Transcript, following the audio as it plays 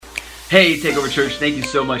Hey, Takeover Church, thank you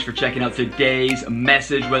so much for checking out today's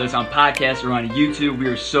message, whether it's on podcast or on YouTube. We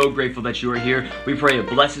are so grateful that you are here. We pray it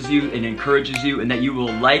blesses you and encourages you, and that you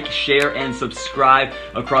will like, share, and subscribe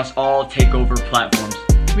across all Takeover platforms.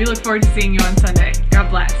 We look forward to seeing you on Sunday. God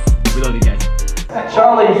bless. We love you guys.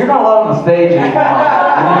 Charlie, you're not allowed on the stage anymore.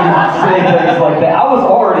 You say things like that. I was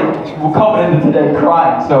already coming into today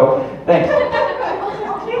crying, so thanks.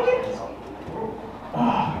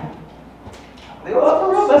 They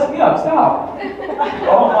for real messed me up. Stop.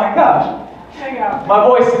 Oh my gosh. My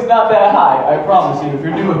voice is not that high, I promise you, if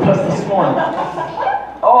you're new with us this morning.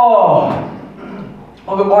 Oh.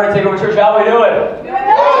 Well, good morning, Takeover Church. How are we doing?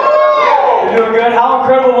 You're doing good? How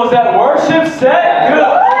incredible was that worship set?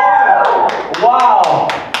 Good. Wow.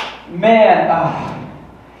 Man,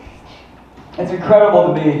 it's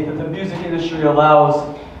incredible to me that the music industry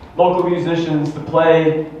allows local musicians to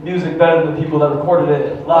play music better than the people that recorded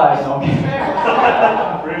it live. No,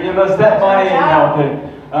 give us that money.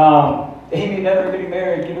 No, Amy never getting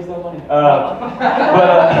married. Give us that money.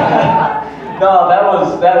 No, that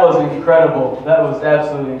was incredible. That was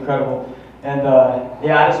absolutely incredible. And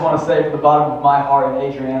I just want to say from the bottom of my heart, and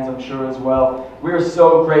Adrian's I'm sure as well, we are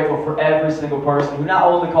so grateful for every single person who not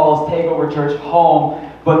only calls Takeover Church home,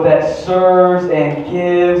 but that serves and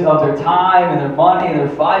gives of their time and their money and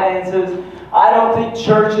their finances. I don't think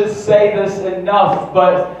churches say this enough,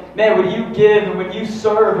 but man, when you give and when you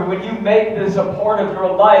serve and when you make this a part of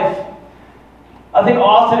your life, I think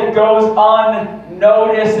often it goes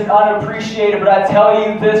unnoticed and unappreciated, but I tell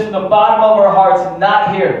you this from the bottom of our hearts,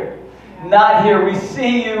 not here. Not here. We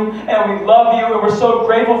see you and we love you, and we're so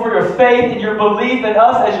grateful for your faith and your belief in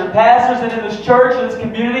us as your pastors and in this church and this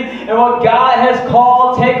community and what God has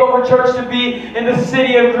called Takeover Church to be in the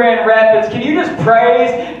city of Grand Rapids. Can you just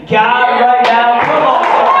praise God right now? Come on.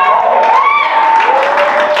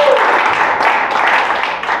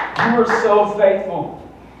 You are so faithful,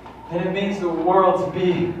 and it means the world to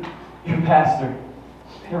be your pastor.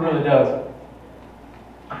 It really does.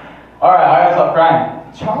 All right, I gotta stop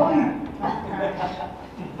crying. Charlie?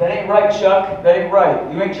 That ain't right, Chuck. That ain't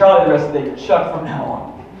right. You ain't Charlie the rest of the day. You're Chuck from now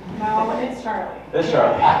on. No, it's Charlie. It's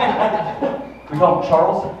Charlie. We call him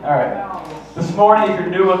Charles? All right. No. This morning, if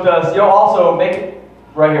you're new with us, you'll also make it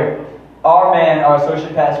right here. Our man, our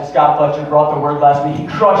associate pastor, Scott Fletcher, brought the word last week. He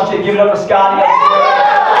crushed it. Give it up for Scott.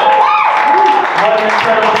 What an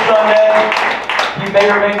incredible Sunday. He may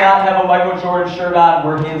or may not have a Michael Jordan shirt on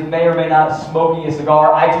where he is may or may not smoking a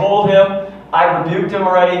cigar. I told him, I rebuked him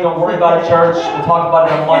already. Don't worry about it, church. We'll talk about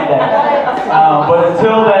it on Monday. But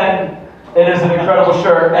until then, it is an incredible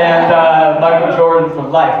shirt. And Michael Jordan for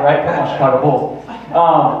life, right? Come on, Chicago Bulls.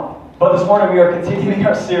 But this morning we are continuing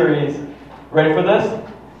our series. Ready for this?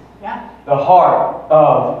 Yeah. The heart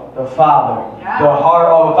of the Father. Yeah. The heart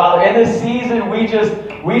of the Father. In this season, we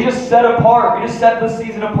just set apart. We just set the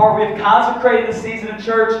season apart. We have consecrated the season of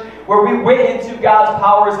church where we went into God's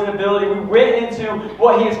powers and ability. We went into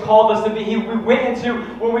what He has called us to be. We went into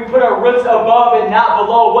when we put our roots above and not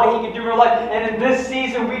below what He can do in our life. And in this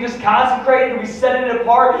season, we just consecrated and we set it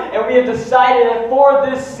apart. And we have decided that for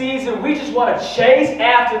this season, we just want to chase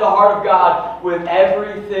after the heart of God with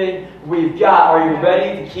everything we've got. Are you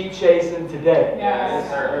ready to keep chasing today? Yes,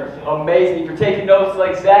 sir. Amazing. If you're taking notes,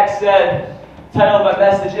 like Zach said, the title of my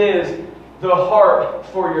message is The Heart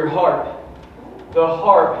for Your Heart. The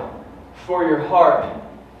heart for your heart.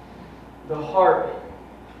 The heart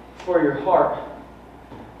for your heart.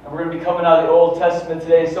 And we're going to be coming out of the Old Testament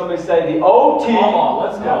today. Somebody say the OT. Come on,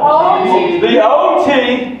 let's go. The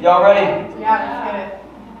OT. Y'all ready? Yeah, let's get it.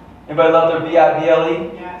 Anybody love their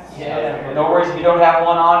Bible? Yes. Yeah. No worries if you don't have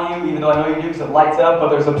one on you, even though I know you do because it lights up, but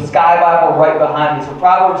there's a Sky Bible right behind me. So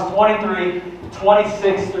Proverbs 23,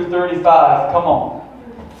 26 through 35. Come on.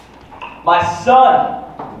 My son,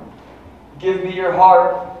 give me your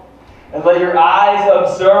heart, and let your eyes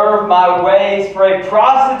observe my ways. For a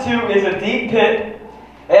prostitute is a deep pit,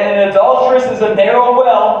 and an adulteress is a narrow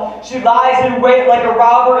well. She lies in wait like a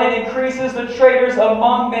robber and increases the traitors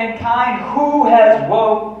among mankind. Who has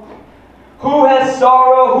woe? Who has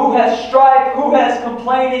sorrow? Who has strife? Who has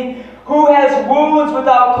complaining? Who has wounds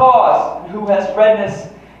without cause? And who has redness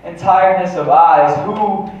and tiredness of eyes?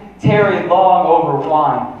 Who tarry long over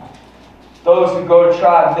wine? Those who go to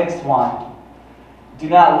try mixed wine. Do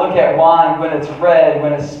not look at wine when it's red,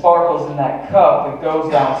 when it sparkles in that cup, it goes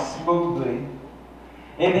down smoothly.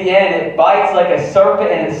 In the end, it bites like a serpent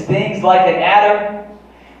and it stings like an adder.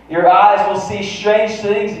 Your eyes will see strange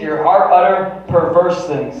things and your heart utter perverse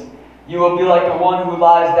things. You will be like the one who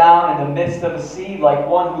lies down in the midst of the sea, like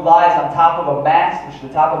one who lies on top of a mast, which is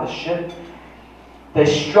the top of the ship. They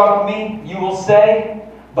struck me, you will say,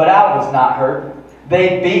 but I was not hurt.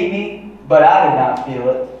 They beat me, but I did not feel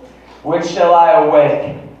it. When shall I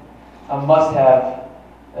awake? I must have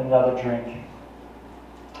another drink.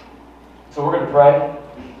 So we're going to pray,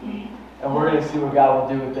 and we're going to see what God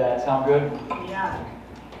will do with that. Sound good? Yeah.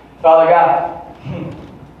 Father God,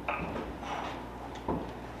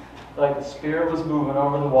 like the Spirit was moving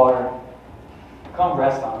over the water. Come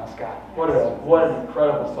rest on us, God. What an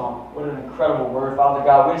incredible song. What an incredible word. Father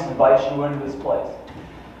God, we just invite you into this place.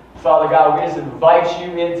 Father God, we just invite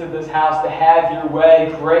you into this house to have your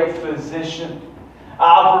way. Great physician.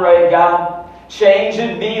 Operate, God. Change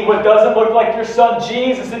in me what doesn't look like your Son,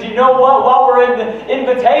 Jesus. And you know what? While we're in the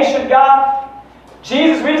invitation, God,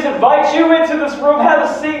 Jesus, we just invite you into this room. Have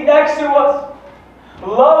a seat next to us.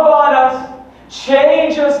 Love on us.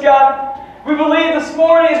 Change us, God. We believe this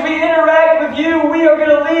morning as we interact with you, we are going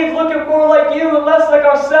to leave looking more like you and less like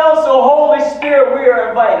ourselves. So Holy Spirit, we are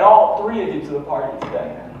inviting all three of you to the party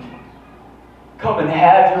today. Come and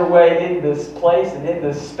have your way in this place and in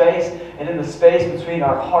this space and in the space between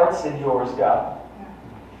our hearts and yours, God.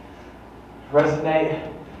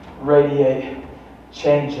 Resonate, radiate,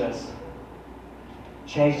 change us.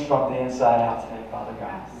 Change us from the inside out today, Father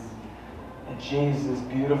God. In Jesus'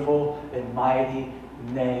 beautiful and mighty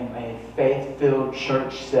name, a faith-filled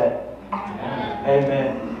church said,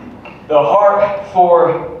 Amen. The heart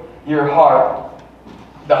for your heart.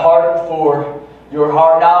 The heart for your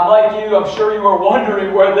heart. Now, I'm like you, I'm sure you are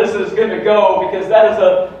wondering where this is going to go, because that is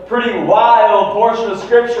a pretty wild portion of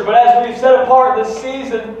Scripture. But as we've set apart this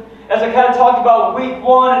season, as I kind of talked about week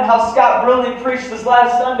 1 and how Scott brilliantly preached this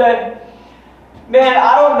last Sunday, man,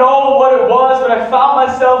 I don't know what it was, but I found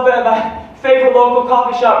myself at my favorite local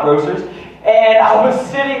coffee shop, Roasters, and I was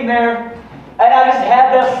sitting there, and I just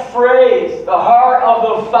had that phrase, the heart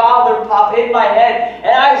of the Father, pop in my head,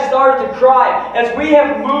 and I started to cry. As we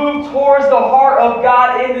have moved towards the heart of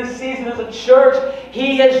God in this season as a church,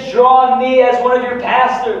 He has drawn me as one of your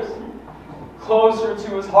pastors closer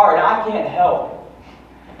to His heart. And I can't help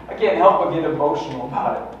but get emotional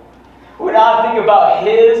about it. When I think about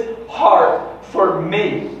His heart for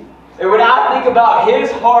me, and when I think about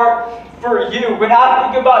His heart for you, when I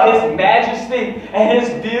think about His majesty and His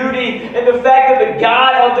beauty and the fact that the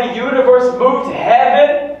God of the universe moved to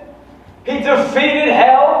heaven, He defeated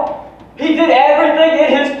hell, He did everything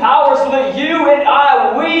in His power so that you and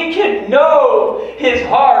I, we can know His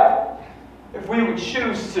heart if we would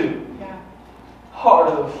choose to. Yeah. Heart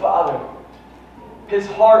of the Father. His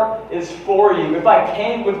heart is for you. If I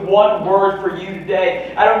came with one word for you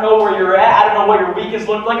today, I don't know where you're at. I don't know what your week has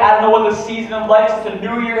looked like. I don't know what the season of life since the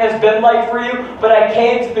new year has been like for you. But I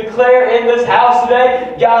came to declare in this house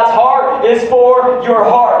today, God's heart is for your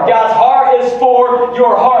heart. God's heart is for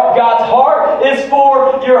your heart. God's heart is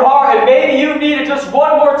for your heart. And maybe you need it just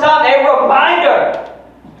one more time, a reminder.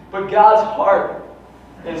 But God's heart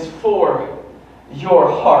is for your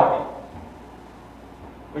heart.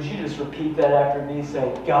 Would you just repeat that after me? Say,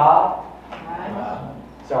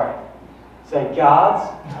 Say, God's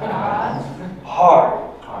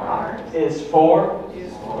heart is for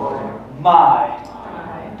my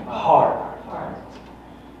heart.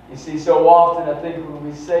 You see, so often I think when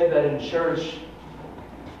we say that in church,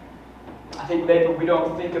 I think maybe we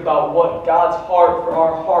don't think about what God's heart for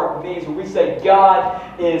our heart means. When we say God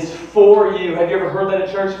is for you, have you ever heard that in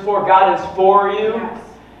church before? God is for you. Yes.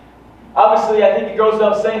 Obviously, I think it goes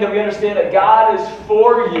without saying that we understand that God is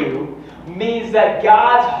for you means that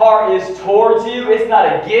God's heart is towards you. It's not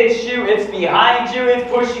against you. It's behind you.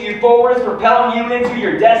 It's pushing you forward. It's propelling you into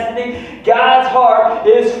your destiny. God's heart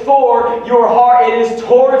is for your heart. It is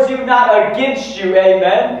towards you, not against you.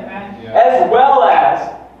 Amen? Amen. Yeah. As well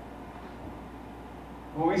as,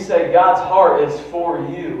 when we say God's heart is for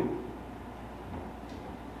you,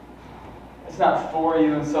 it's not for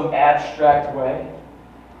you in some abstract way.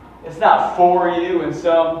 It's not for you in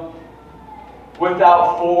some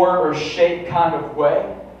without form or shape kind of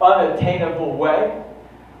way, unattainable way.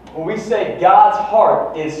 When we say God's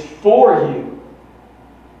heart is for you,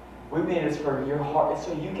 we mean it's for your heart. It's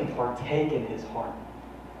so you can partake in His heart.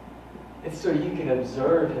 It's so you can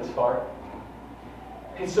observe His heart.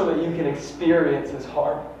 It's so that you can experience His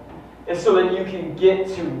heart. It's so that you can get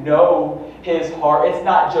to know His heart. It's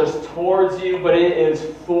not just towards you, but it is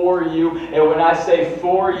for you. And when I say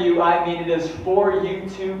for you, I mean it is for you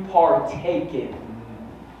to partake in.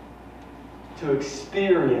 To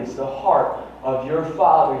experience the heart of your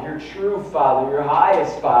Father, your true Father, your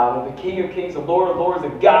highest Father, the King of Kings, the Lord of Lords, the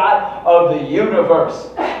God of the universe.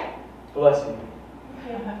 Bless you.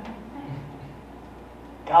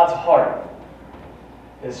 God's heart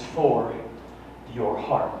is for your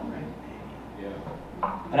heart.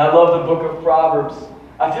 And I love the book of Proverbs.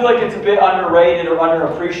 I feel like it's a bit underrated or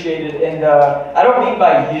underappreciated, and I don't mean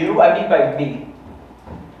by you, I mean by me.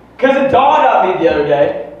 Because it dawned on me the other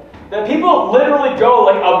day that people literally go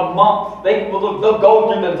like a month. They'll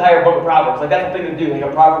go through the entire book of Proverbs. Like that's the thing to do. Like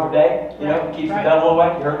a proverb a day, keeps the devil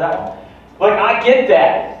away. You heard that? Like I get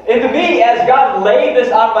that. And to me, as God laid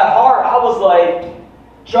this on my heart, I was like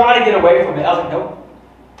trying to get away from it. I was like, nope.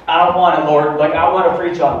 I don't want it, Lord. Like, I want to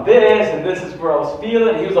preach on this, and this is where I was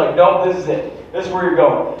feeling. And he was like, nope, this is it. This is where you're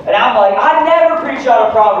going. And I'm like, I never preach out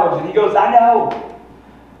of Proverbs. And he goes, I know.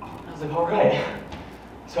 I was like, all right.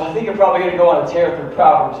 So I think I'm probably going to go on a tear through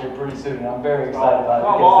Proverbs here pretty soon. And I'm very excited about it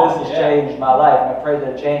because this has changed my life. And I pray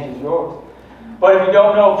that it changes yours. But if you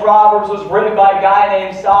don't know, Proverbs was written by a guy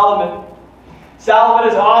named Solomon. Solomon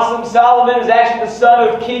is awesome. Solomon is actually the son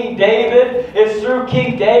of King David. It's through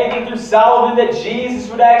King David, through Solomon, that Jesus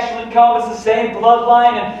would actually come. It's the same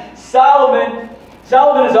bloodline. And Solomon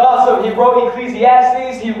is awesome. He wrote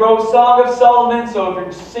Ecclesiastes. He wrote Song of Solomon. So if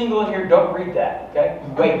you're single in here, don't read that. Okay?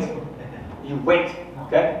 You wait. You wait.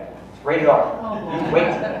 Okay? It's rated R. You wait.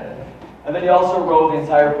 And then he also wrote the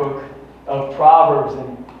entire book of Proverbs.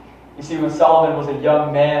 And you see, when Solomon was a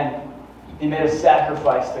young man, he made a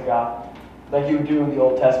sacrifice to God. Like you do in the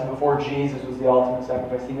Old Testament, before Jesus was the ultimate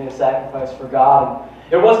sacrifice. He made a sacrifice for God.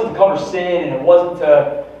 And it wasn't to cover sin, and it wasn't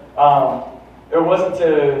to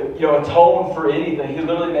atone for anything. He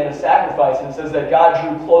literally made a sacrifice. And it says that God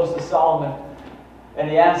drew close to Solomon, and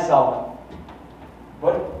he asked Solomon,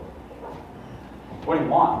 What do you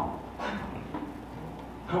want?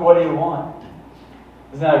 What do you want?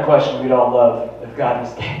 Isn't that a question we'd all love if God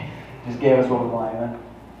just gave us what we want, amen?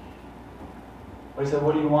 But he said,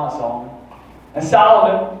 what do you want, Solomon? And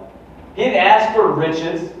Solomon, he didn't ask for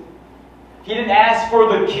riches. He didn't ask for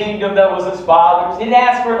the kingdom that was his father's. He didn't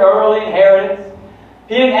ask for an early inheritance.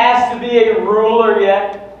 He didn't ask to be a ruler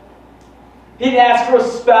yet. He didn't ask for a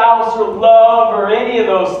spouse or love or any of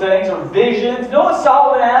those things or visions. You know what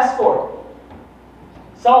Solomon asked for?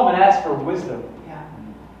 Solomon asked for wisdom. Yeah.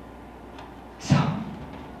 So,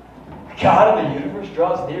 God of the universe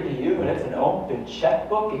draws near to you, and it's an open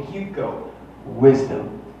checkbook, and you go,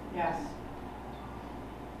 wisdom. Yes.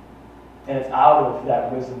 And it's out of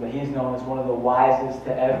that wisdom that he's known as one of the wisest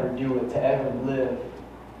to ever do it, to ever live.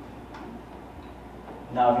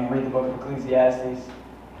 Now, if you read the book of Ecclesiastes,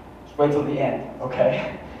 just wait till the end,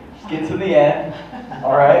 okay? Just get to the end,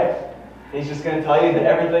 all right? He's just going to tell you that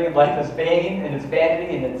everything in life is vain, and it's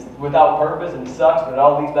vanity, and it's without purpose, and it sucks, but it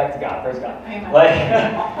all leads back to God. Praise God. Amen.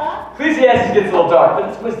 Like, Ecclesiastes gets a little dark, but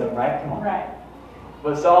it's wisdom, right? Come on. Right.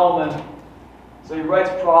 But Solomon, so he writes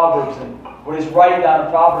Proverbs, and what he's writing down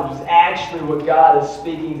in Proverbs is actually what God is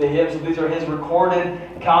speaking to him. So these are his recorded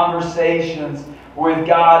conversations with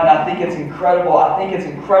God, and I think it's incredible. I think it's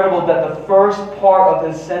incredible that the first part of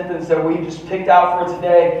this sentence that we just picked out for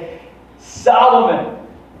today, Solomon,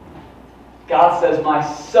 God says, my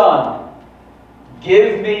son,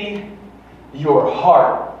 give me your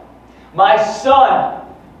heart. My son,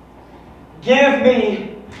 give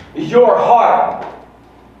me your heart.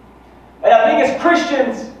 And I think as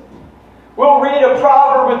Christians, we'll read a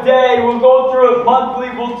proverb a day, we'll go through it monthly,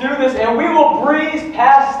 we'll do this, and we will breeze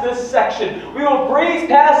past this section. We will breeze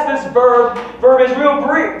past this verbiage, we will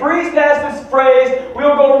breeze past this phrase, we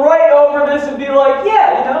will go right over this and be like,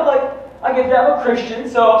 yeah, like, I get that, I'm a Christian,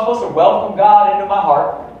 so I'm supposed to welcome God into my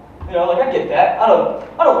heart. I get that. On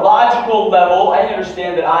a logical level, I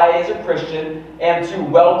understand that I, as a Christian, am to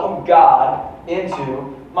welcome God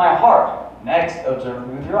into my heart. Next, observe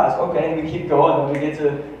me with your eyes. Okay, and we keep going, then we get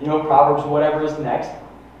to, Proverbs, whatever is next.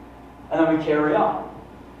 And then we carry on.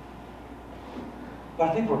 But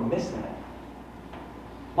I think we're missing it.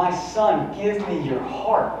 My son, give me your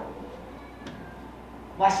heart.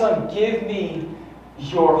 My son, give me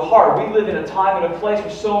your heart. We live in a time and a place where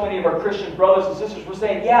so many of our Christian brothers and sisters were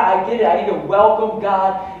saying, yeah, I get it. I need to welcome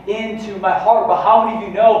God into my heart. But how many of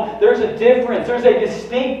you know there's a difference? There's a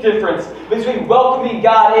distinct difference between welcoming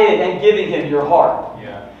God in and giving Him your heart.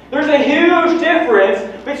 Yeah. There's a huge difference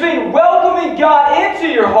between welcoming God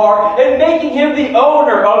into your heart and making Him the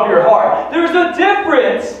owner of your heart. There's a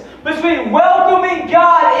difference between welcoming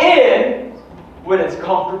God in when it's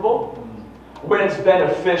comfortable, when it's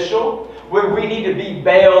beneficial, when we need to be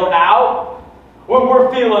bailed out, when we're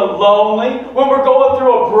feeling lonely, when we're going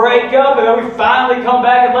through a breakup and then we finally come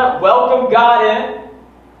back and welcome God in.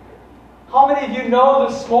 How many of you know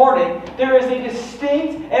this morning there is a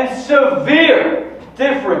distinct and severe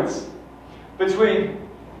difference between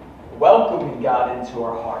welcoming God into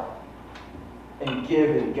our heart and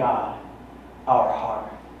giving God our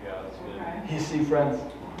heart? Yeah, that's good. You see, friends,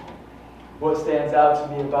 what stands out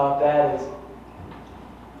to me about that is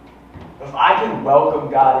If I can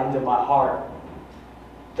welcome God into my heart,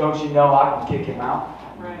 don't you know I can kick Him out?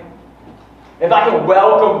 Right. If I can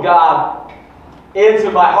welcome God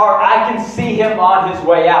into my heart, I can see Him on His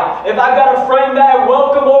way out. If I've got a friend that I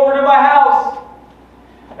welcome over to my house,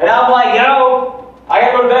 and I'm like, yo, I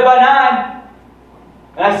got to go to bed by 9,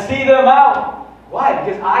 and I see them out. Why?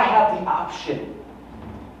 Because I have the option.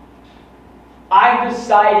 I'm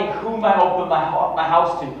deciding whom I open my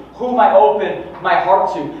house to, whom I open my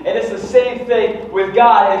heart to. And it's the same thing with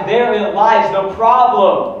God, and therein lies the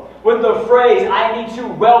problem with the phrase, I need to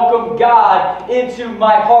welcome God into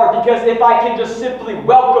my heart. Because if I can just simply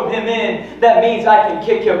welcome Him in, that means I can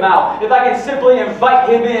kick Him out. If I can simply invite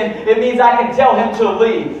Him in, it means I can tell Him to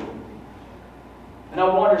leave. And I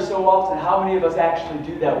wonder so often how many of us actually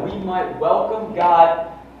do that. We might welcome God.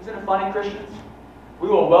 Isn't it funny, Christians? We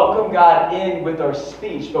will welcome God in with our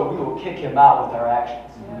speech, but we will kick Him out with our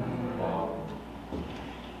actions. Yeah.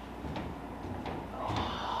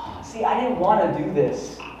 See, I didn't want to do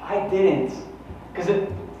this. I didn't. Because it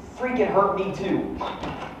freaking hurt me too.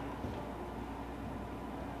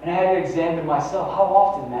 And I had to examine myself. How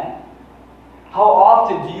often, Matt? How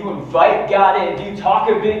often do you invite God in? Do you talk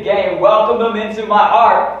a big game, welcome Him into my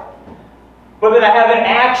heart? But then I have an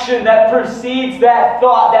action that precedes that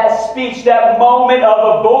thought, that speech, that moment of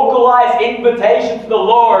a vocalized invitation to the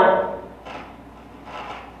Lord.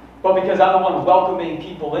 But because I'm the one welcoming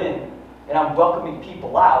people in, and I'm welcoming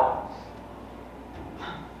people out,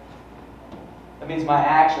 that means my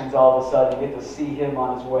actions all of a sudden get to see Him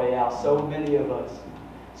on His way out. So many of us,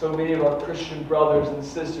 so many of our Christian brothers and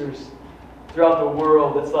sisters throughout the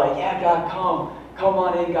world, it's like, yeah, God, come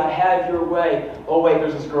on in, God, have your way. Oh wait,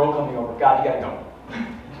 there's this girl coming over. God, you gotta go.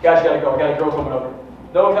 God, you gotta go. I got a girl coming over.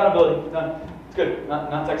 No accountability. None. It's good.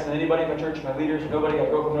 Not texting anybody in my church, my leaders, nobody. Got a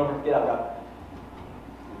girl coming over. Get out, God.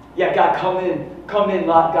 Yeah, God, come in. Come in,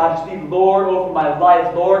 God. Just be Lord over my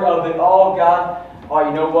life. Lord of it all, God. Oh,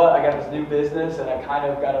 you know what? I got this new business, and I kind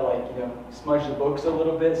of got to, smudge the books a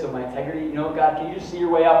little bit, so my integrity, God, can you just see your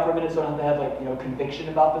way out for a minute so I don't have to have, conviction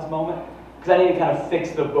about this moment? Because I need to kind of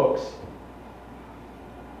fix the books.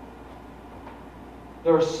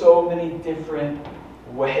 There are so many different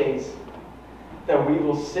ways that we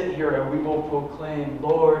will sit here and we will proclaim,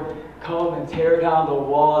 Lord, come and tear down the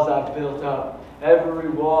walls I've built up. Every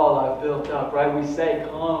wall I've built up, right? We say,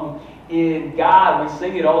 come in God. We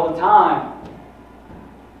sing it all the time.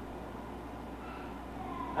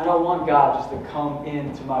 I don't want God just to come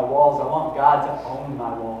into my walls. I want God to own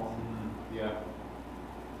my walls. Yeah.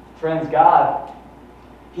 Friends, God,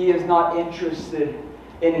 He is not interested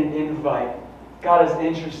in an invite. God is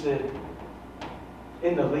interested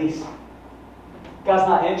in the least. God's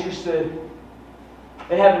not interested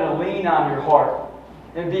in having a lean on your heart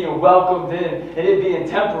and being welcomed in and it being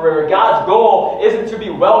temporary. God's goal isn't to be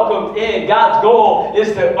welcomed in. God's goal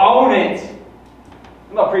is to own it.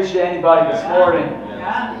 I'm not preaching to anybody this morning.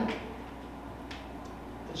 Yeah.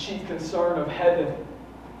 The chief concern of heaven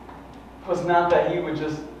was not that He would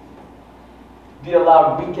just be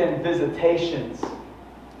allowed weekend visitations,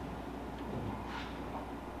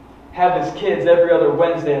 have His kids every other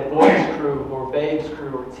Wednesday at Boys Crew or Babes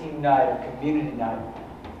Crew or Team Night or Community Night.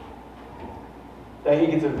 That He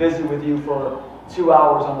gets to visit with you for 2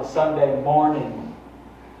 hours on a Sunday morning.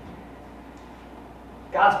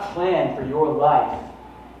 God's plan for your life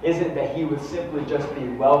isn't that He would simply just be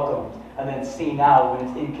welcomed and then seen out when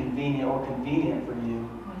it's inconvenient or convenient for you.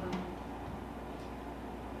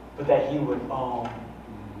 But that He would own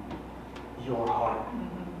your heart.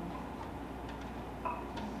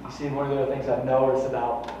 You see, one of the other things I've noticed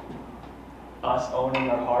about us owning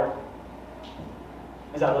our heart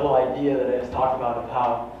is that little idea that I just talked about of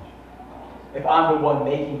how if I'm the one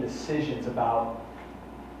making decisions about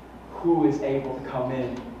who is able to come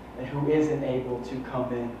in and who isn't able to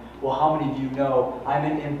come in, well, how many of you know I'm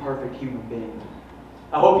an imperfect human being?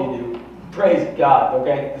 I hope you do. Praise God,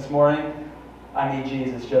 okay? This morning, I need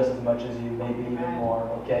Jesus just as much as you, maybe even more,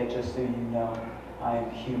 okay? Just so you know, I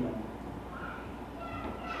am human.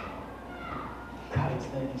 God, I just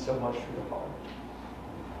thank you so much for your heart.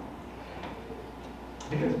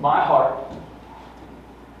 Because my heart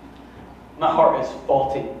is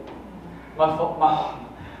faulty. My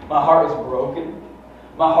heart is broken.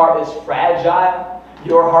 My heart is fragile.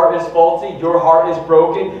 Your heart is faulty. Your heart is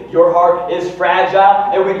broken. Your heart is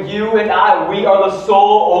fragile. And when you and I, we are the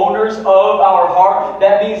sole owners of our heart,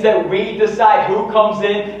 that means that we decide who comes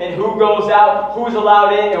in and who goes out, who's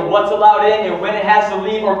allowed in and what's allowed in and when it has to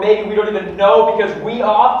leave, or maybe we don't even know because we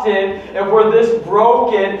often, if we're this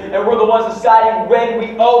broken and we're the ones deciding when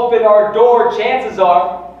we open our door, chances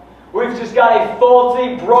are We've just got a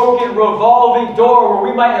faulty, broken, revolving door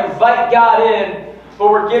where we might invite God in, but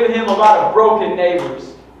we're giving Him a lot of broken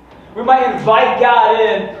neighbors. We might invite God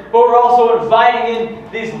in, but we're also inviting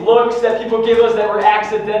in these looks that people give us that were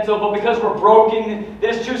accidental, but because we're broken,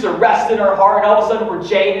 they just choose to rest in our heart, and all of a sudden we're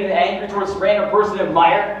jaded and angry towards some random person to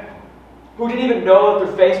admire who didn't even know that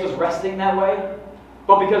their face was resting that way.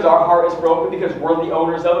 But because our heart is broken, because we're the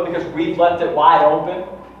owners of it, because we've left it wide open,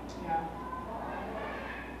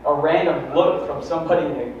 a random look from somebody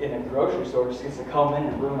in a grocery store just gets to come in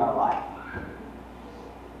and ruin our life.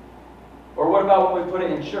 Or what about when we put it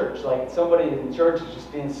in church? Like somebody in church is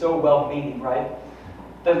just being so well-meaning, right?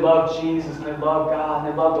 They love Jesus, and they love God,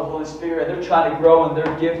 and they love the Holy Spirit. They're trying to grow in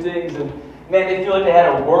their giftings, and man, they feel like they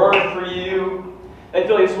had a word for you. They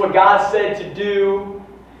feel like this is what God said to do.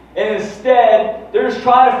 And instead, they're just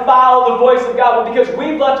trying to follow the voice of God. But because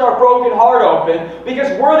we've left our broken heart open,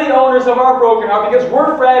 because we're the owners of our broken heart, because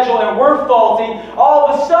we're fragile and we're faulty, all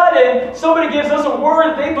of a sudden, somebody gives us a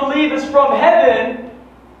word that they believe is from heaven,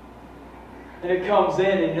 and it comes in,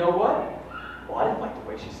 and you know what? Well, I didn't like the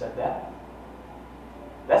way she said that.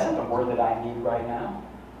 That's not the word that I need right now.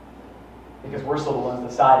 Because we're still the ones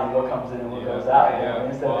deciding what comes in and what goes out.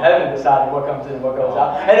 Instead of heaven deciding what comes in and what goes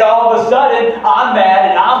out. And all of a sudden, I'm mad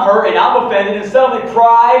and I'm hurt and I'm offended. And suddenly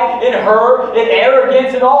pride and hurt and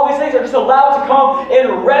arrogance and all these things are just allowed to come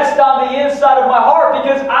and rest on the inside of my heart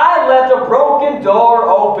because I left a broken door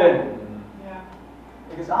open.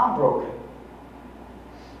 Because I'm broken.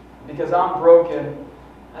 Because I'm broken,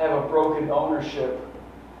 I have a broken ownership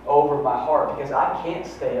over my heart. Because I can't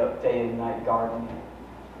stay up day and night guarding it.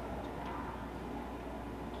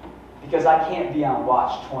 Because I can't be on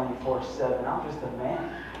watch 24/7. I'm just a man.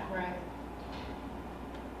 Right.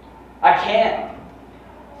 I can't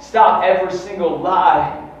stop every single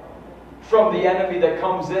lie from the enemy that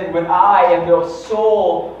comes in when I am the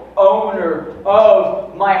sole owner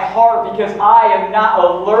of my heart, because I am not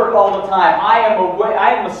alert all the time. I am awake,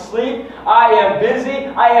 I am asleep, I am busy,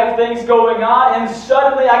 I have things going on, and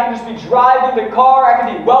suddenly I can just be driving the car, I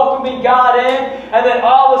can be welcoming God in, and then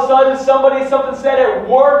all of a sudden something said at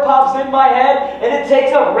work pops in my head, and it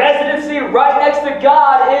takes up residency right next to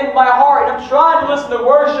God in my heart, and I'm trying to listen to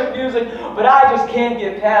worship music, but I just can't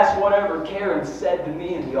get past whatever Karen said to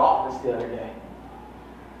me in the office the other day.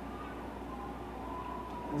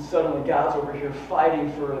 And suddenly God's over here fighting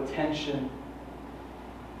for attention.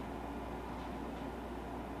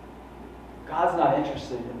 God's not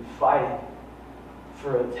interested in fighting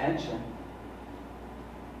for attention.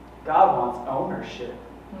 God wants ownership.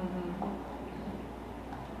 Mm-hmm.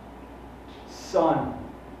 Son,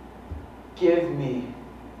 give me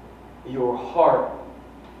your heart.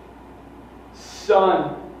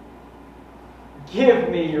 Son, give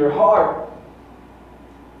me your heart.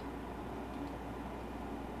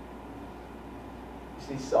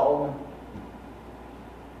 See, Solomon,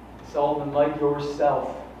 like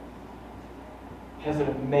yourself, has an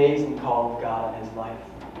amazing call of God in his life.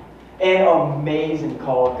 An amazing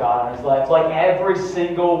call of God in his life. Like every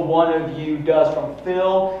single one of you does. From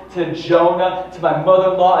Phil to Jonah to my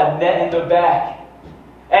mother-in-law Annette in the back.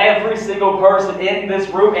 Every single person in this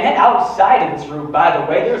room and outside of this room, by the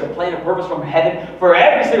way, there's a plan of purpose from heaven for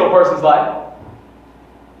every single person's life.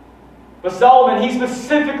 But Solomon, he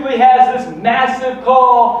specifically has this massive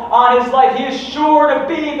call on his life. He is sure to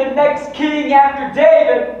be the next king after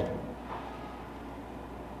David.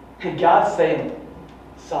 And God's saying,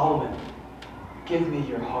 Solomon, give me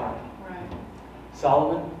your heart. Right.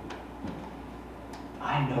 Solomon,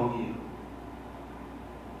 I know you.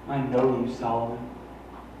 I know you, Solomon.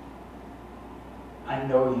 I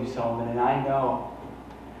know you, Solomon, and I know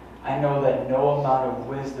that no amount of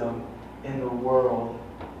wisdom in the world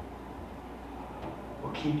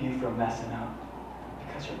will keep you from messing up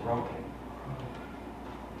because you're broken.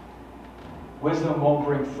 Wisdom won't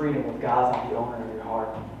bring freedom if God's not the owner of your heart.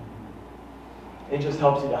 It just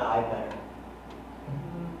helps you to hide better.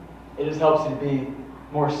 It just helps you to be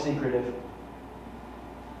more secretive.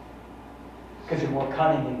 Because you're more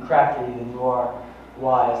cunning and crafty than you are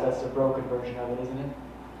wise. That's the broken version of it, isn't it?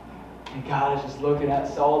 And God is just looking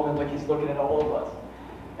at Solomon like he's looking at all of us.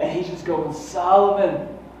 And he's just going, Solomon,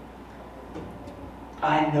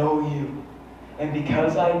 I know you. And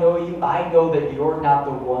because I know you, I know that you're not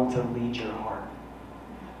the one to lead your heart.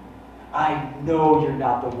 I know you're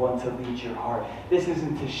not the one to lead your heart. This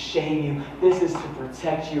isn't to shame you. This is to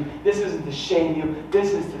protect you. This isn't to shame you.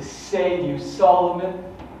 This is to save you. Solomon,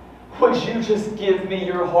 Would you just give me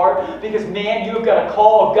your heart? Because, man, you've got a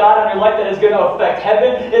call of God on your life that is going to affect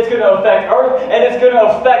heaven, it's going to affect earth, and it's going to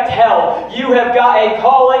affect hell. You have got a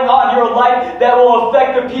calling on your life that will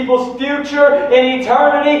affect the people's future in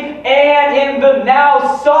eternity and in the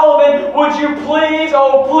now. Solomon, would you please,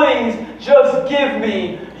 oh please, just give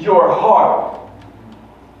me your heart?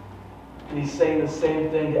 And he's saying the same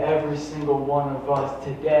thing to every single one of us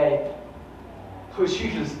today. Would you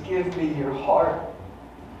just give me your heart?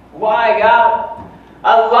 Why, God?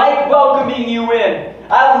 I like welcoming you in.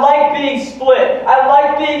 I like being split. I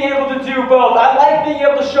like being able to do both. I like being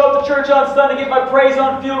able to show up to church on Sunday, get my praise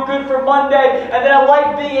on, feel good for Monday, and then I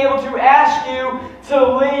like being able to ask you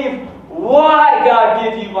to leave. Why, God,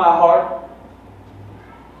 give you my heart?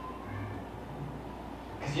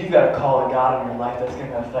 Because you've got a call of God in your life that's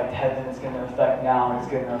going to affect heaven, it's going to affect now, and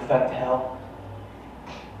it's going to affect hell.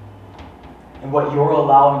 And what you're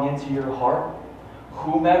allowing into your heart,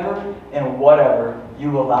 whomever and whatever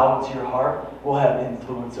you allow into your heart will have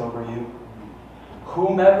influence over you.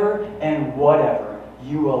 Whomever and whatever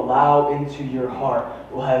you allow into your heart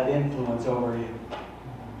will have influence over you.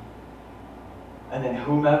 And then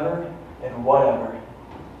whomever and whatever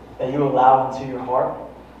that you allow into your heart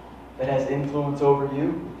that has influence over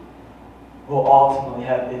you will ultimately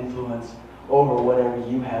have influence over whatever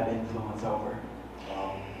you have influence over.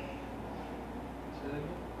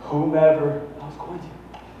 Whomever, I was going to.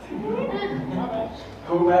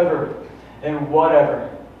 Whomever and whatever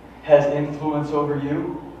has influence over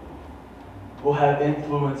you will have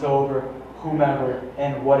influence over whomever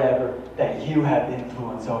and whatever that you have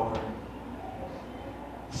influence over.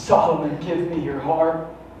 Solomon, give me your heart.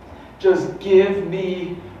 Just give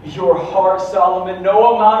me your heart, Solomon.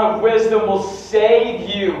 No amount of wisdom will save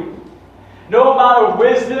you. No amount of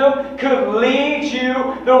wisdom could lead you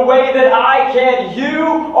the way that I can.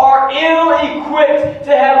 You are ill-equipped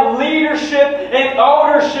to have leadership and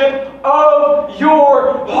ownership of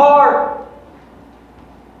your heart.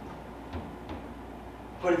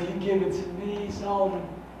 But if you give it to me, Solomon,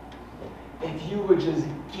 if you would just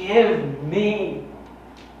give me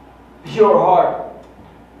your heart,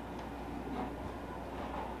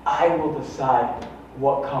 I will decide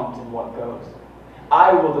what comes and what goes.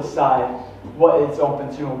 I will decide what it's open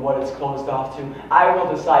to and what it's closed off to. I will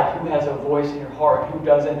decide who has a voice in your heart and who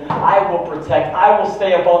doesn't. I will protect. I will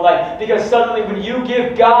stay up all night. Because suddenly when you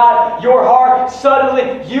give God your heart,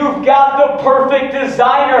 suddenly you've got the perfect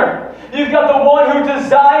designer. You've got the one who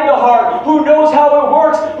designed the heart, who knows how it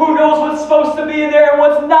works, who knows what's supposed to be in there and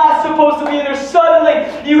what's not supposed to be in there. Suddenly,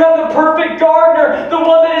 you have the perfect gardener, the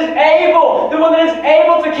one that is able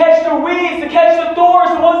to catch the weeds, to catch the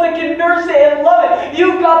thorns, the ones that can nurse it and love it.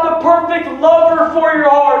 You've got the perfect lover for your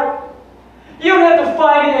heart. You don't have to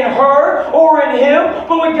find it in her or in him,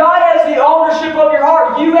 but when God has the ownership of your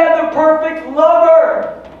heart, you have the perfect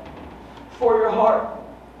lover for your heart.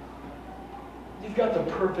 You've got the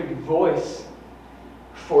perfect voice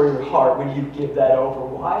for your heart when you give that over.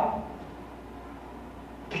 Why?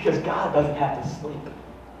 Because God doesn't have to sleep.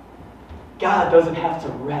 God doesn't have to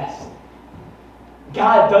rest.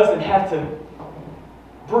 God doesn't have to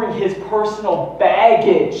bring His personal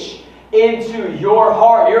baggage into your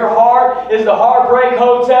heart. Your heart is the Heartbreak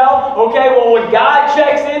Hotel. Okay, well when God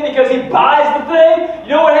checks in because He buys the thing, you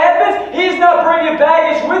know what happens? He's not bringing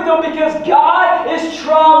baggage with Him because God is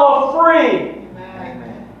trauma-free.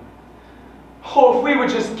 Oh, if we would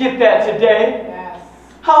just get that today. Yes.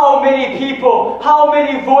 How many people, how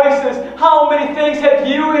many voices, how many things have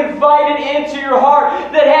you invited into your heart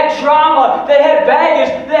that had trauma, that had baggage,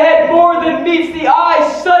 that had more than meets the eye?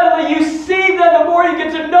 Suddenly you see them, the more you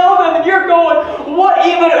get to know them, and you're going, what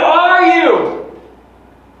even are you?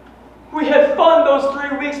 We had fun those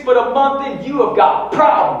 3 weeks, but a month in, you have got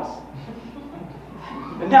problems.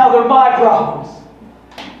 And now they're my problems.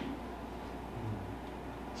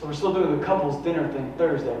 So we're still doing the couples dinner thing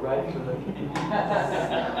Thursday, right?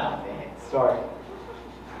 Sorry.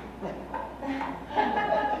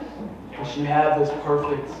 But you have this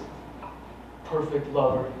perfect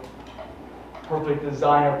lover, perfect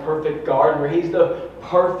designer, perfect gardener. He's the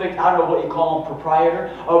perfect, I don't know what you call him, proprietor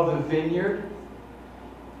of the vineyard.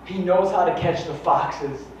 He knows how to catch the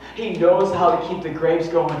foxes. He knows how to keep the grapes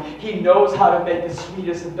going. He knows how to make the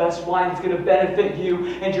sweetest and best wine that's going to benefit you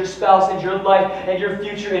and your spouse and your life and your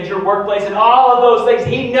future and your workplace and all of those things.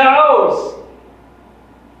 He knows.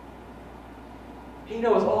 He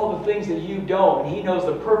knows all the things that you don't, and He knows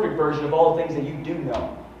the perfect version of all the things that you do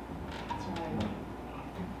know. That's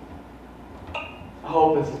right. I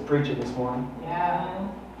hope this is preaching this morning. Yeah.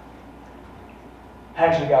 I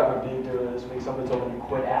actually got rebuked earlier this week. Somebody told me to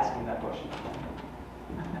quit asking that question.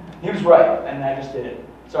 He was right, and I just did it.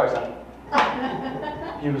 Sorry, son.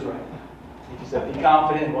 He was right. He just said, be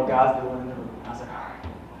confident in what God's doing in the room. I was like, all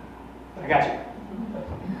right. I got you.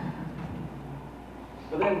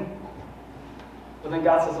 But then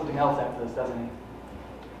God says something else after this, doesn't he?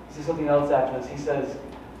 He says something else after this. He says,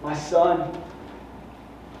 my son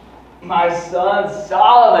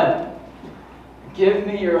Solomon, give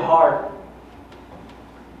me your heart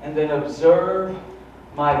and then observe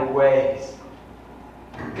my ways.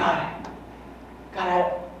 God,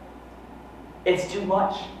 it's too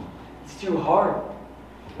much. It's too hard.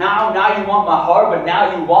 Now you want my heart, but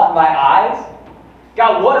now you want my eyes?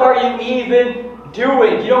 God, what are you even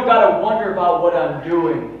doing? You don't got to wonder about what I'm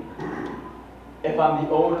doing if I'm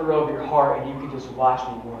the owner of your heart and you can just watch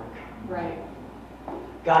me work. Right.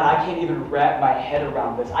 God, I can't even wrap my head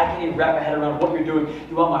around this. I can't even wrap my head around what you're doing.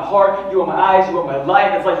 You want my heart, you want my eyes, you want my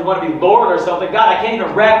life. It's like you want to be Lord or something. God, I can't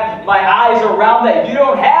even wrap my eyes around that. You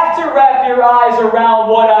don't have to wrap your eyes around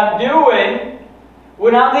what I'm doing.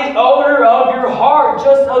 When I'm the owner of your heart,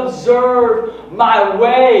 just observe my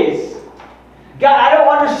ways. God, I don't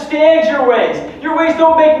understand your ways. Your ways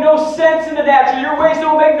don't make no sense in the natural. Your ways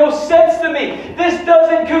don't make no sense to me. This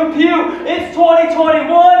doesn't compute. It's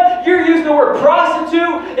 2021. You're using the word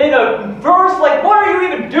prostitute in a verse. Like, what are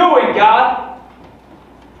you even doing, God?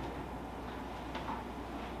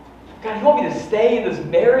 God, you want me to stay in this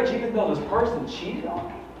marriage even though this person cheated on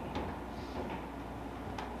me?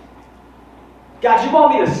 God, you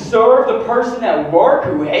want me to serve the person at work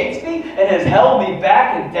who hates me and has held me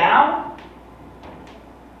back and down?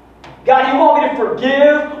 God, you want me to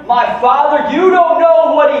forgive my father? You don't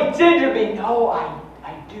know what he did to me. No, I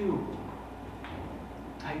do.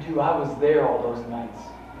 I do. I was there all those nights.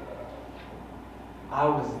 I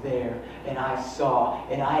was there, and I saw,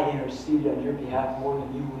 and I interceded on your behalf more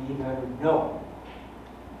than you will even ever know.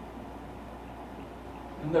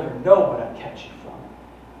 You'll never know what I've kept you from.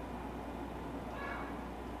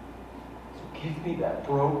 So give me that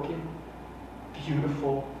broken,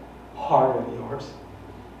 beautiful heart of yours.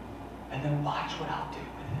 And then watch what I'll do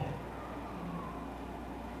with it.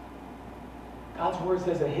 God's word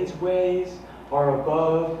says that His ways are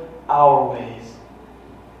above our ways.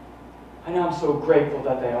 And I'm so grateful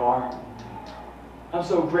that they are. I'm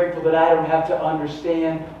so grateful that I don't have to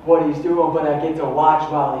understand what He's doing, but I get to watch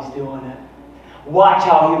while He's doing it. Watch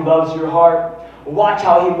how He loves your heart. Watch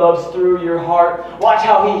how He loves through your heart. Watch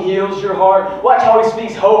how He heals your heart. Watch how He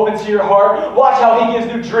speaks hope into your heart. Watch how He gives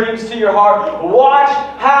new dreams to your heart. Watch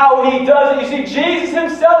how He does it. You see, Jesus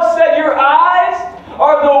Himself said your eyes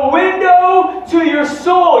are the window to your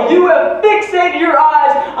soul. You have fixated your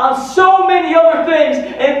eyes on so many other things.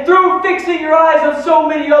 And through fixing your eyes on so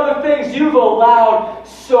many other things, you've allowed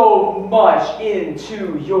so much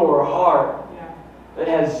into your heart that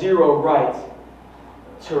has zero right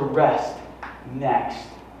to rest next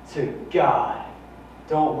to God.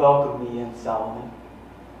 Don't welcome me in, Solomon.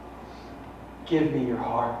 Give me your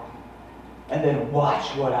heart. And then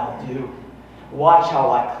watch what I'll do. Watch how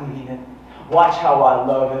I clean it. Watch how I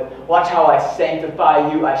love it. Watch how I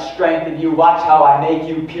sanctify you. I strengthen you. Watch how I make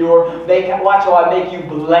you pure. Watch how I make you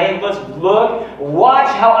blameless. Look, watch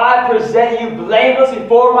how I present you blameless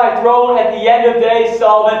before my throne at the end of days,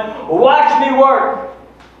 Solomon. Watch me work.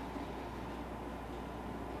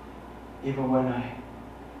 Even when I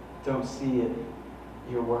don't see it,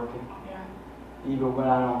 you're working. Yeah. Even when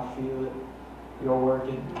I don't feel it, you're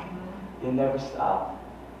working. Mm-hmm. You never stop.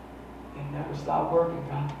 You never stop working,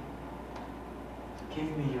 God.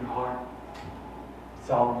 Give me your heart,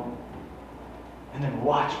 Solomon. And then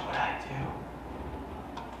watch what I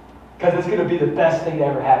do. Because it's going to be the best thing to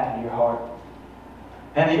ever happen to your heart.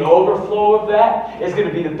 And the overflow of that is going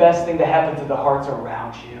to be the best thing to happen to the hearts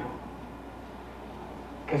around you.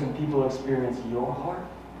 Because when people experience your heart,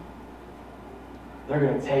 they're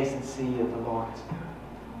going to taste and see that the Lord is good.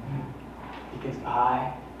 Because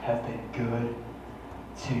I have been good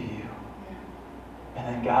to you. And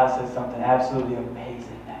then God says something absolutely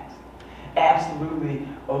amazing next. Absolutely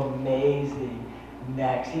amazing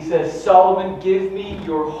next. He says, Solomon, give me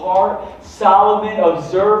your heart. Solomon,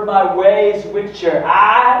 observe my ways with your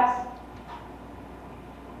eyes.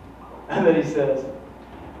 And then he says,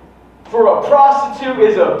 for a prostitute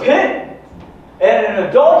is a pit, and an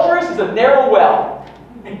adulteress is a narrow well.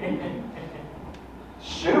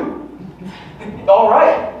 Shoot. All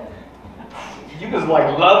right. You was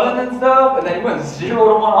like loving and stuff, and then you went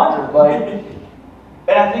 0 to 100. Like,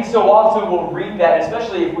 and I think so often we'll read that,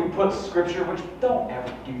 especially if we put scripture, which don't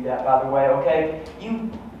ever do that, by the way, okay?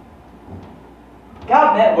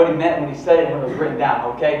 God meant what he meant when he said it and when it was written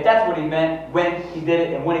down, okay? That's what he meant when he did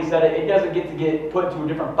it and when he said it. It doesn't get put into a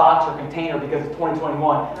different box or container because it's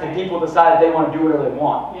 2021 and people decided they want to do whatever they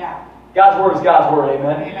want. Yeah. God's word is God's word,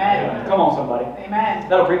 amen? Amen. Come on, somebody. Amen.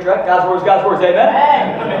 That'll preach, right? God's word is God's word, amen?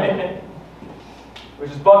 Amen.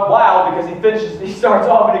 Which is Buck Wild because he starts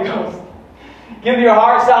off and he goes, "Give me your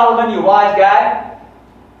heart, Solomon, you wise guy.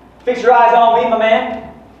 Fix your eyes on me, my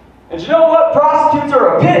man. And you know what? Prostitutes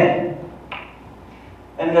are a pit.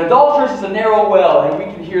 And an adulteress is a narrow well." And we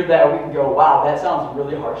can hear that. We can go, wow, that sounds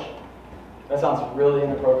really harsh. That sounds really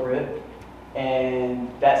inappropriate.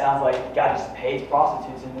 And that sounds like God just hates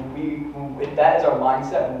prostitutes. And if that is our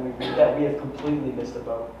mindset, when we read that, we have completely missed the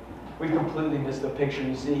boat. We completely missed the picture.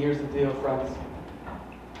 You see, here's the deal, friends.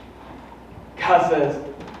 God says,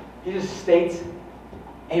 he just states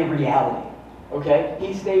a reality. Okay?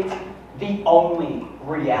 He states the only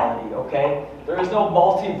reality. Okay? There is no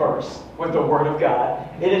multiverse with the Word of God.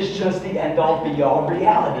 It is just the end-all, be-all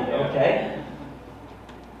reality. Okay?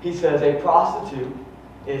 He says a prostitute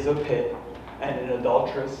is a pit and an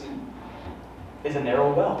adulteress is a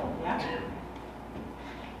narrow well. Yeah.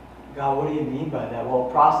 God, what do you mean by that? Well,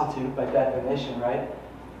 a prostitute, by definition, right,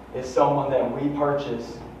 is someone that we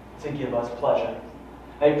purchase to give us pleasure.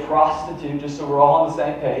 A prostitute, just so we're all on the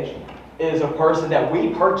same page, is a person that we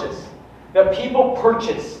purchase, that people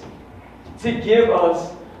purchase to give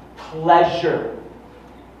us pleasure.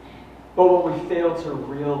 But what we fail to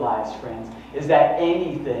realize, friends, is that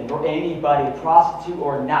anything or anybody, prostitute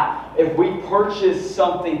or not, if we purchase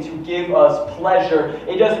something to give us pleasure,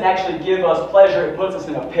 it doesn't actually give us pleasure, it puts us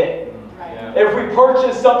in a pit. Right. Yeah. If we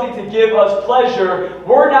purchase something to give us pleasure,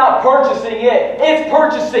 we're not purchasing it, it's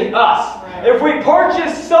purchasing us. Right. If we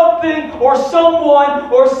purchase something or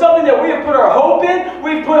someone or something that we have put our hope in,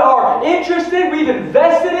 we've put our interest in, we've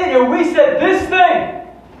invested in, and we said, this thing,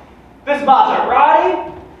 this Maserati,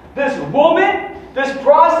 this woman, this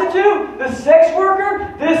prostitute, this sex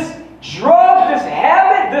worker, this drug, this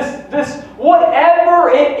habit, this whatever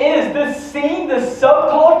it is, this scene, this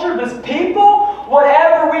subculture, this people,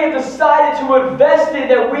 whatever we have decided to invest in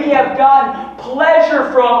that we have gotten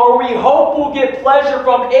pleasure from or we hope will get pleasure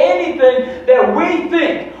from, anything that we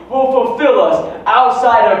think will fulfill us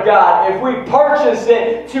outside of God. If we purchase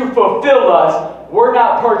it to fulfill us, we're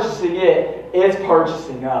not purchasing it, it's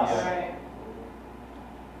purchasing us. Right.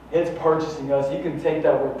 It's purchasing us. You can take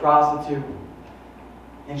that word prostitute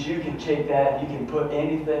and you can take that and you can put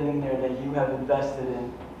anything in there that you have invested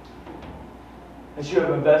in. That you have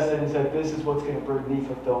invested in and said, this is what's going to bring me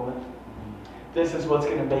fulfillment. This is what's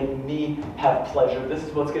going to make me have pleasure. This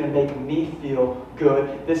is what's going to make me feel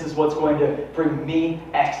good. This is what's going to bring me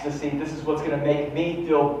ecstasy. This is what's going to make me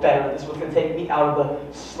feel better. This is what's going to take me out of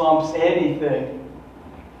the slumps. Anything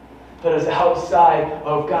that is outside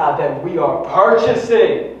of God that we are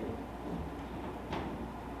purchasing.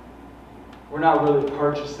 We're not really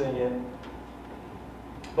purchasing it,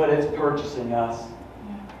 but it's purchasing us.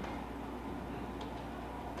 Yeah.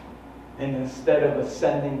 And instead of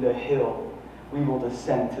ascending the hill, we will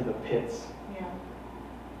descend to the pits. Yeah.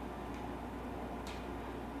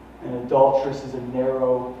 An adulteress is a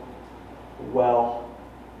narrow well.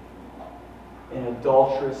 An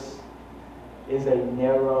adulteress is a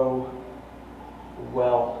narrow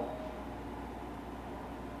well.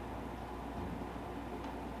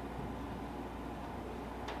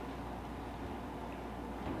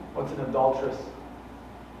 What's an adulteress?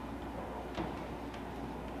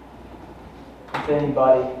 It's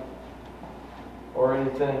anybody or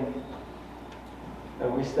anything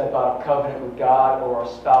that we step out of covenant with God or our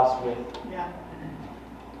spouse with Yeah.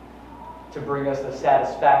 to bring us the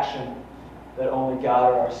satisfaction that only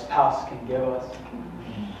God or our spouse can give us.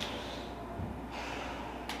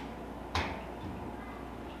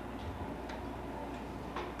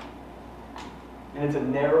 And it's a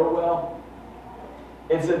narrow well.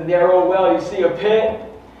 It's a narrow well. You see, a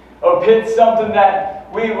pit's something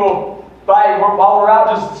that we will, while we're out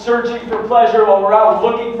just searching for pleasure, while we're out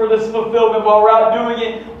looking for this fulfillment, while we're out doing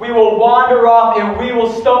it, we will wander off and we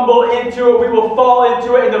will stumble into it. We will fall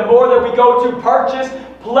into it. And the more that we go to purchase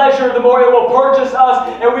pleasure, the more it will purchase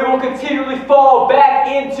us. And we will continually fall back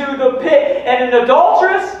into the pit. And an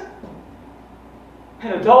adulteress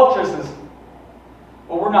is,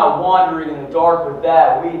 well, we're not wandering in the dark with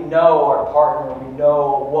that. We know our partner. We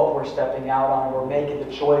know what we're stepping out on. And we're making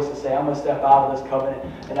the choice to say, I'm going to step out of this covenant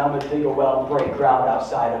and I'm going to dig a well and break ground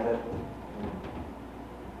outside of it.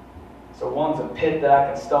 So one's a pit that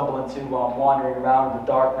I can stumble into while I'm wandering around in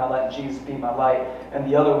the dark, not letting Jesus be my light. And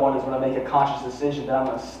the other one is when I make a conscious decision that I'm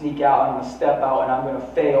going to sneak out, and I'm going to step out, and I'm going to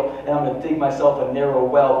fail, and I'm going to dig myself a narrow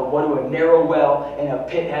well. But what do a narrow well and a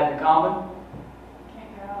pit have in common?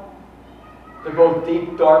 They're both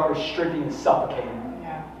deep, dark, restricting, and suffocating.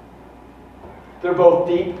 Yeah. They're both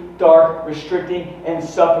deep, dark, restricting, and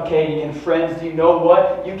suffocating. And friends, do you know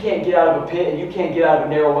what? You can't get out of a pit and you can't get out of a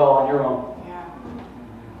narrow well on your own. Yeah.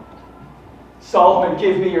 Solomon,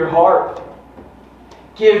 give me your heart.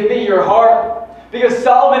 Give me your heart. Because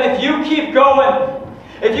Solomon, if you keep going,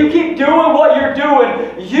 if you keep doing what you're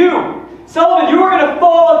doing, Solomon, you are going to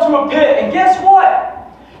fall into a pit. And guess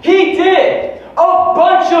what? He did. A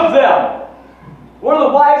bunch of them. One of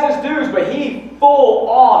the wisest dudes, but he full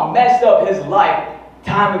on messed up his life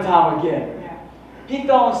time and time again. Yeah. He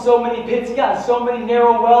fell in so many pits, he got in so many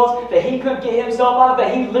narrow wells that he couldn't get himself out of,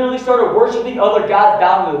 that he literally started worshiping other gods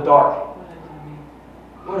down in the dark.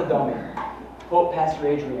 What a dummy. Quote Pastor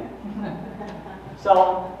Adrian.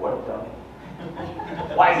 Solomon, what a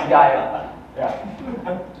dummy. Wise guy.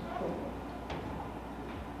 Yeah.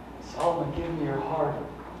 Solomon, give me your heart.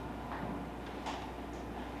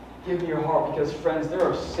 Give me your heart, because friends, there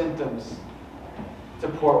are symptoms to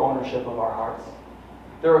poor ownership of our hearts.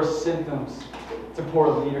 There are symptoms to poor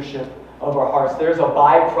leadership of our hearts. There's a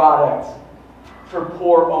byproduct for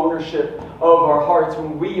poor ownership of our hearts.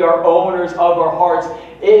 When we are owners of our hearts,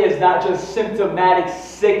 it is not just symptomatic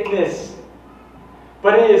sickness,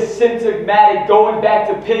 but it is symptomatic going back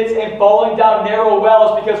to pits and falling down narrow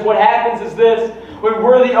wells, because what happens is this: when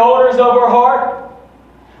we're the owners of our heart,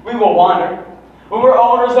 we will wander. When we're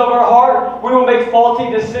owners of our heart, we will make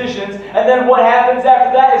faulty decisions. And then what happens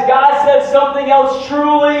after that is God says something else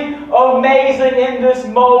truly amazing in this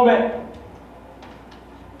moment.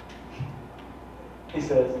 He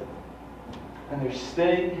says, and their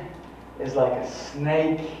sting is like a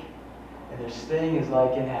snake, and their sting is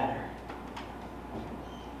like an adder.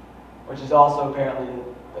 Which is also apparently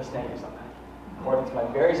a snake or something, according to my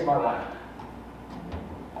very smart wife.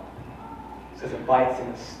 It says it bites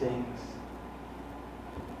and it stings.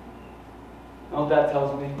 You know what that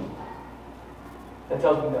tells me? That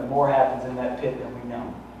tells me that more happens in that pit than we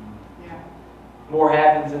know. Yeah. More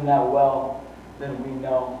happens in that well than we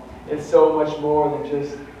know. It's so much more than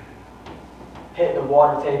just hitting the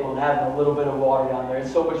water table and having a little bit of water down there.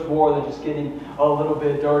 It's so much more than just getting a little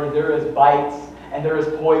bit dirty. There is bites, and there is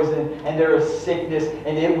poison, and there is sickness,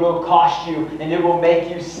 and it will cost you, and it will make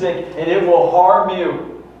you sick, and it will harm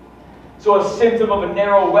you. So a symptom of a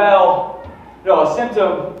narrow well, a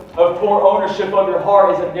symptom of poor ownership of your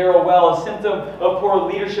heart is a narrow well. A symptom of poor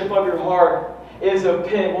leadership of your heart is a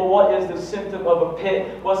pit. Well, what is the symptom of a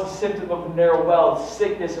pit? What's the symptom of a narrow well? It's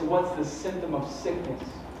sickness. And what's the symptom of sickness?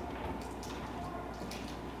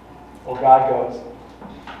 Well, God goes,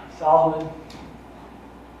 Solomon,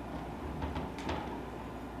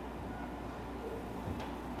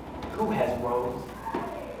 who has woes?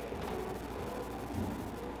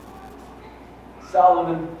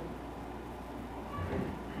 Solomon,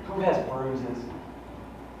 who has bruises?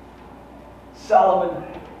 Solomon,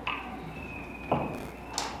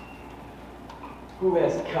 who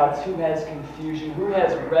has cuts? Who has confusion? Who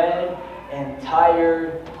has red and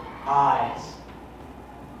tired eyes?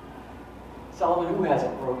 Solomon, who has a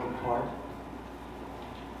broken heart?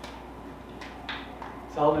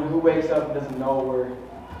 Solomon, who wakes up and doesn't know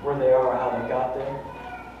where they are or how they got there?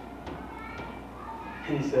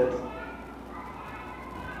 And he says,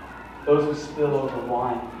 those who spill over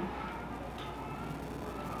wine.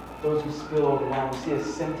 Those who spill over wine. We see a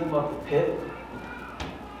symptom of the pit,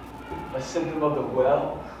 a symptom of the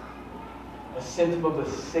well, a symptom of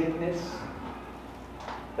the sickness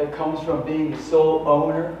that comes from being the sole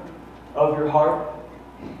owner of your heart.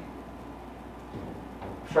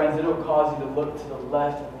 Friends, it will cause you to look to the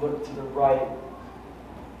left and look to the right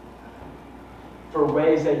for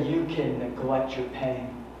ways that you can neglect your pain,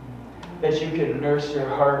 that you can nurse your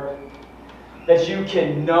hurt, that you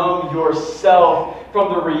can numb yourself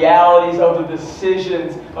from the realities of the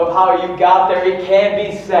decisions of how you got there. It can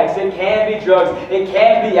be sex, it can be drugs, it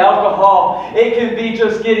can be alcohol, it can be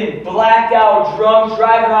just getting blacked out, drunk,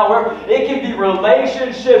 driving around work, it can be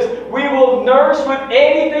relationships. We will nurse with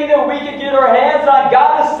anything that we can get our hands on.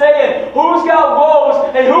 God is saying, who's got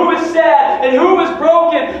woes, and who is sad, and who is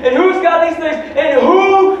broken, and who's got these things, and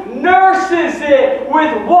who nurses it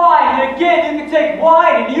with wine. And again, you can take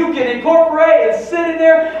wine and you can incorporate and sit in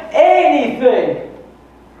there anything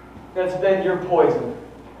that's been your poison.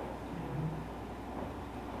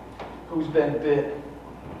 Who's been bit?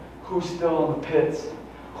 Who's still in the pits?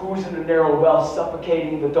 Who's in the narrow well,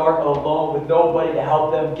 suffocating in the dark alone with nobody to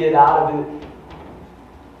help them get out of it?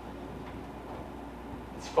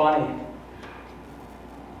 It's funny,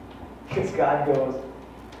 because God goes,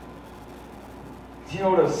 do you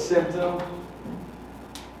know what a symptom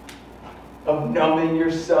of numbing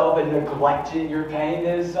yourself and neglecting your pain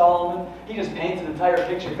is, Solomon? He just paints an entire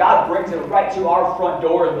picture. God brings it right to our front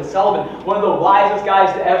door. And with Solomon, one of the wisest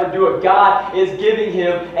guys to ever do it, God is giving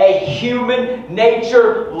him a human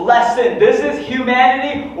nature lesson. This is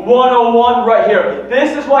humanity 101 right here.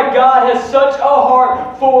 This is why God has such a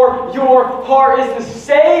heart for your heart, is to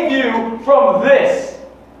save you from this.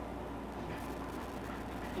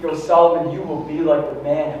 He goes, Solomon, you will be like the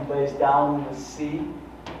man who lays down in the sea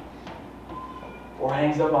or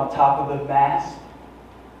hangs up on top of the mast.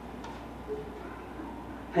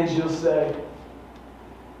 And you'll say,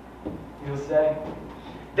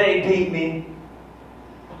 they beat me,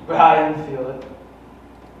 but I didn't feel it.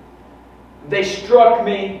 They struck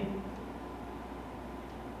me,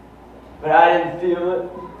 but I didn't feel it.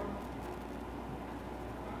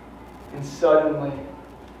 And suddenly,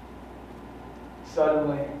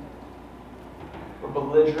 we're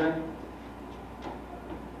belligerent,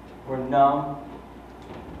 we're numb,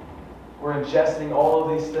 we're ingesting all of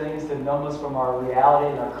these things to numb us from our reality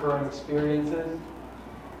and our current experiences.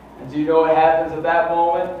 And do you know what happens at that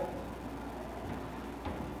moment?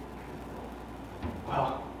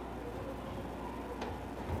 Well,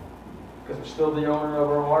 because we're still the owner of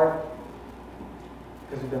our heart,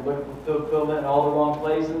 because we've been looking for fulfillment in all the wrong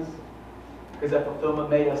places, because that fulfillment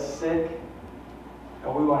made us sick,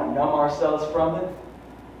 and we want to numb ourselves from it.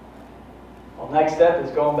 Well, next step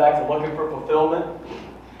is going back to looking for fulfillment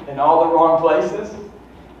in all the wrong places.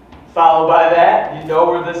 Followed by that, you know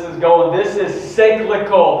where this is going. This is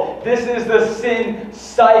cyclical. This is the sin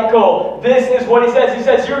cycle. This is what he says. He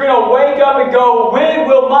says, you're going to wake up and go, when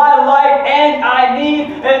will my life end? I need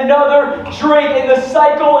another drink. And the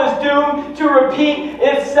cycle is doomed to repeat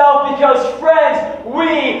itself because, friends,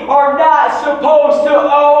 we are not supposed to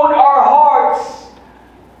own our hearts.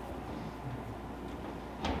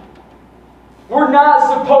 We're not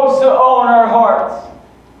supposed to own our hearts.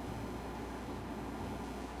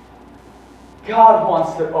 God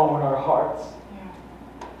wants to own our hearts.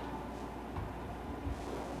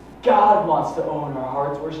 God wants to own our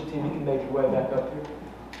hearts. Worship team, you can make your way back up here.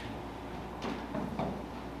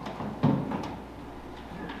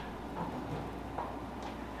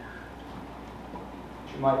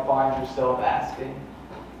 You might find yourself asking,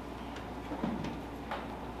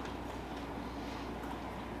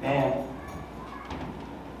 man,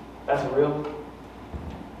 that's real.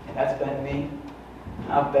 And that's been me.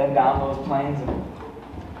 I've been down those plains. And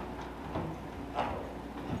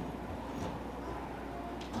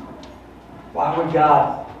why would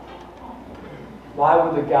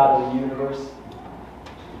the God of the universe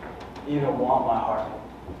even want my heart?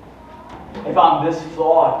 If I'm this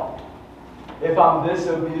flawed, if I'm this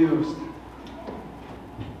abused,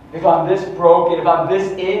 if I'm this broken, if I'm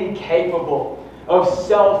this incapable of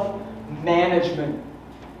self-management,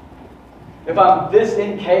 if I'm this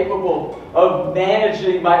incapable of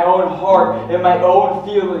managing my own heart and my own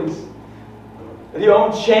feelings, the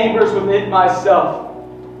own chambers within myself,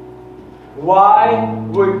 why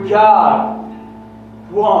would God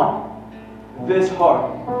want this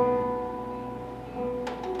heart?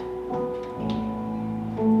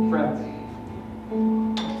 Friends,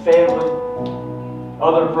 family,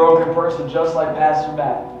 other broken person just like Pastor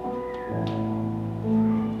Matt.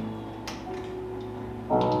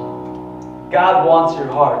 God wants your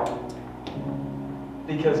heart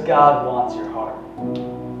because God wants your heart.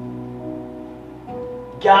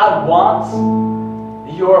 God wants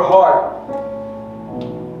your heart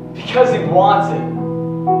because He wants it,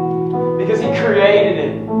 because He created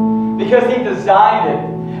it, because He designed it.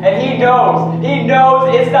 And He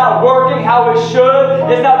knows it's not working how it should,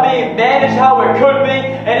 it's not being managed how it could be,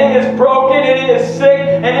 and it is broken, and it is sick,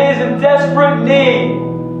 and it is in desperate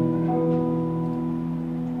need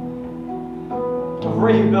of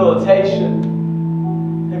rehabilitation,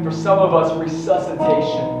 and for some of us,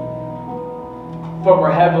 resuscitation from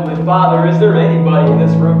our Heavenly Father. Is there anybody in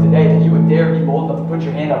this room today that you would dare be bold enough to put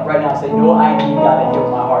your hand up right now and say, no, I need God to heal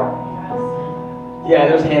my heart? Yeah,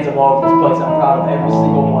 there's hands up all over this place. I'm proud of every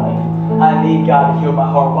single one of you. I need God to heal my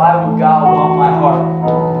heart. Why would God want my heart?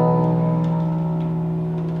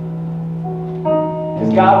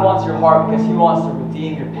 Because God wants your heart because He wants to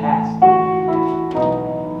redeem your past.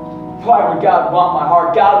 Why would God want my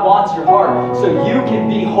heart? God wants your heart so you can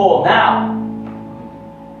be whole now.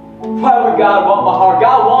 Why would God want my heart?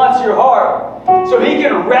 God wants your heart so He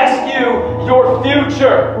can rescue your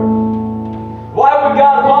future. Why would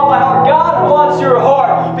God want my heart? God wants your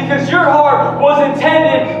heart because your heart was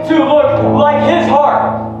intended to look like His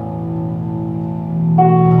heart.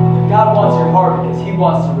 God wants your heart because He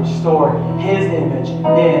wants to restore His image in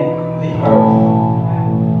the earth.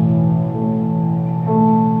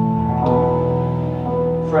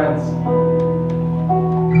 Friends,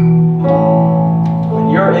 when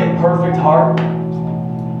your imperfect heart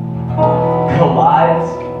collides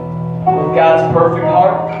with God's perfect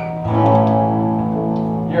heart,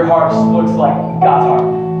 your heart looks like God's heart.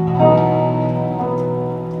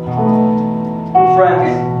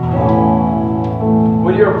 Friends,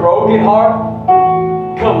 when your broken heart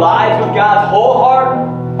collides with God's whole heart,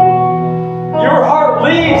 your heart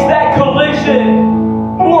leaves that collision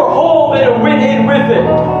more whole than it went in with it.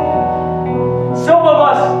 Some of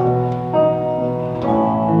us,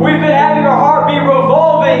 we've been having our heart be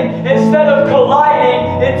revolving instead of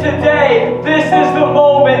colliding, and today, this is the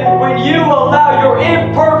moment when you allow your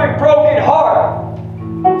imperfect, broken heart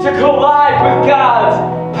to collide with God's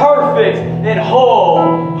perfect and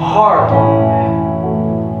whole heart.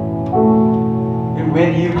 And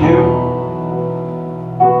when you do,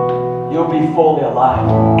 you'll be fully alive.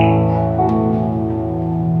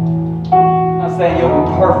 I'm not saying you'll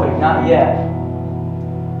be perfect, not yet.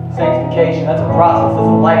 Sanctification, that's a process, that's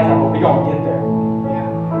a lifetime, but we're going to get there.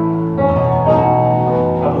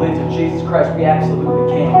 I believe through Jesus Christ we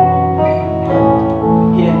absolutely can.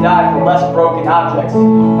 He didn't die for less broken objects.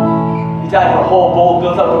 He died for whole, bold,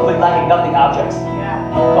 built up, complete, lacking nothing objects.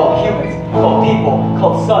 Called humans, called people,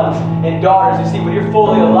 called sons and daughters. You see, when you're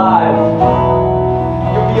fully alive,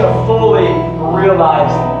 you'll be a fully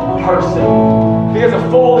realized person. Because a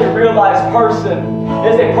fully realized person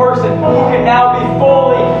is a person who can now be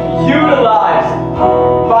fully utilized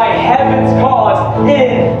by heaven's cause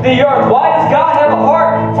in the earth. Why does God have a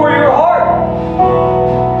heart for your heart?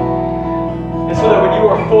 It's so that when you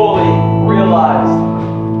are fully realized,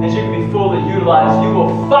 as you can be fully utilized, you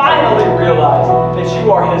will finally realize that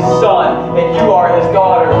you are His son and you are His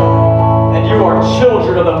daughter. And you are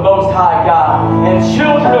children of the Most High God. And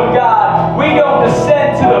children of God, we don't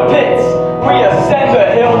descend to the pits. We ascend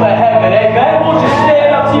the hill to heaven. Amen. Won't you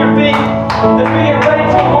stand up to your feet as we get ready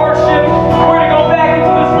to worship? We're